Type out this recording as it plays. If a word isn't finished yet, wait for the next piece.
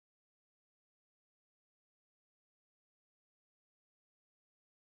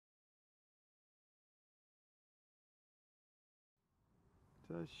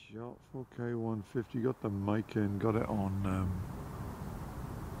Test shot 4K 150. Got the mic in. Got it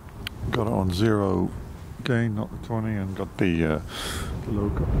on 0 gain, not the 20, and got the low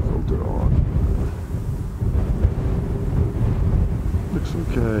cut filter on. Looks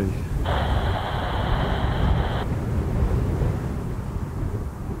okay.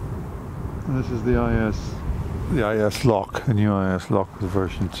 And this is the IS lock, the new IS lock with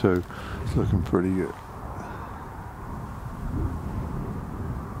version 2. It's looking pretty good.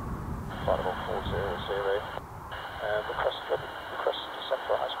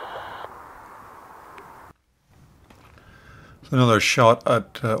 So another shot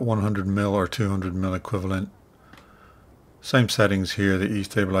at 100mm or 200mm equivalent. Same settings here, the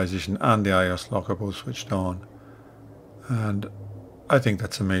E-stabilisation and the IS lock are both switched on. And I think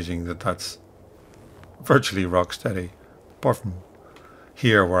that's amazing that that's virtually rock steady. Apart from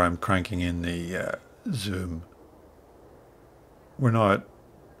here where I'm cranking in the zoom. We're now at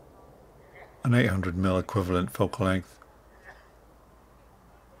an 800mm equivalent focal length.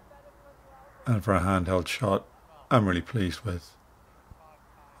 And for a handheld shot, I'm really pleased with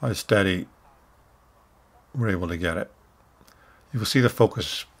how steady we're able to get it. You will see the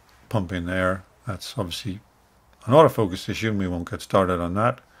focus pumping there. That's obviously an autofocus issue and we won't get started on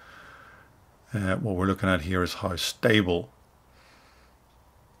that. What we're looking at here is how stable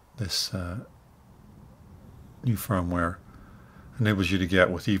this new firmware enables you to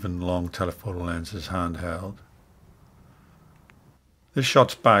get with even long telephoto lenses handheld. This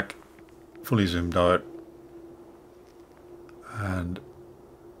shot's back fully zoomed out and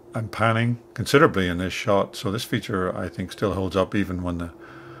I'm panning considerably in this shot, so this feature I think still holds up even when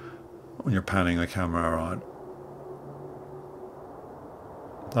you're panning the camera around.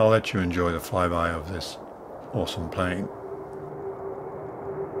 I'll let you enjoy the flyby of this awesome plane.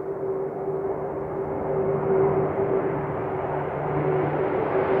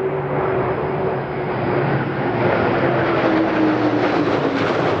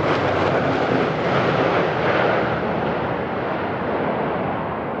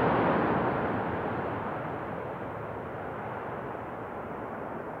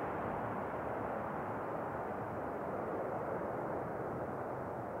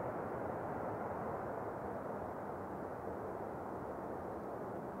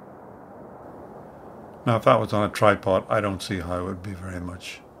 Now if that was on a tripod, I don't see how it would be very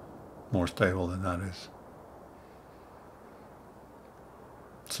much more stable than that is.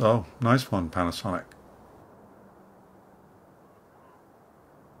 So, nice one, Panasonic.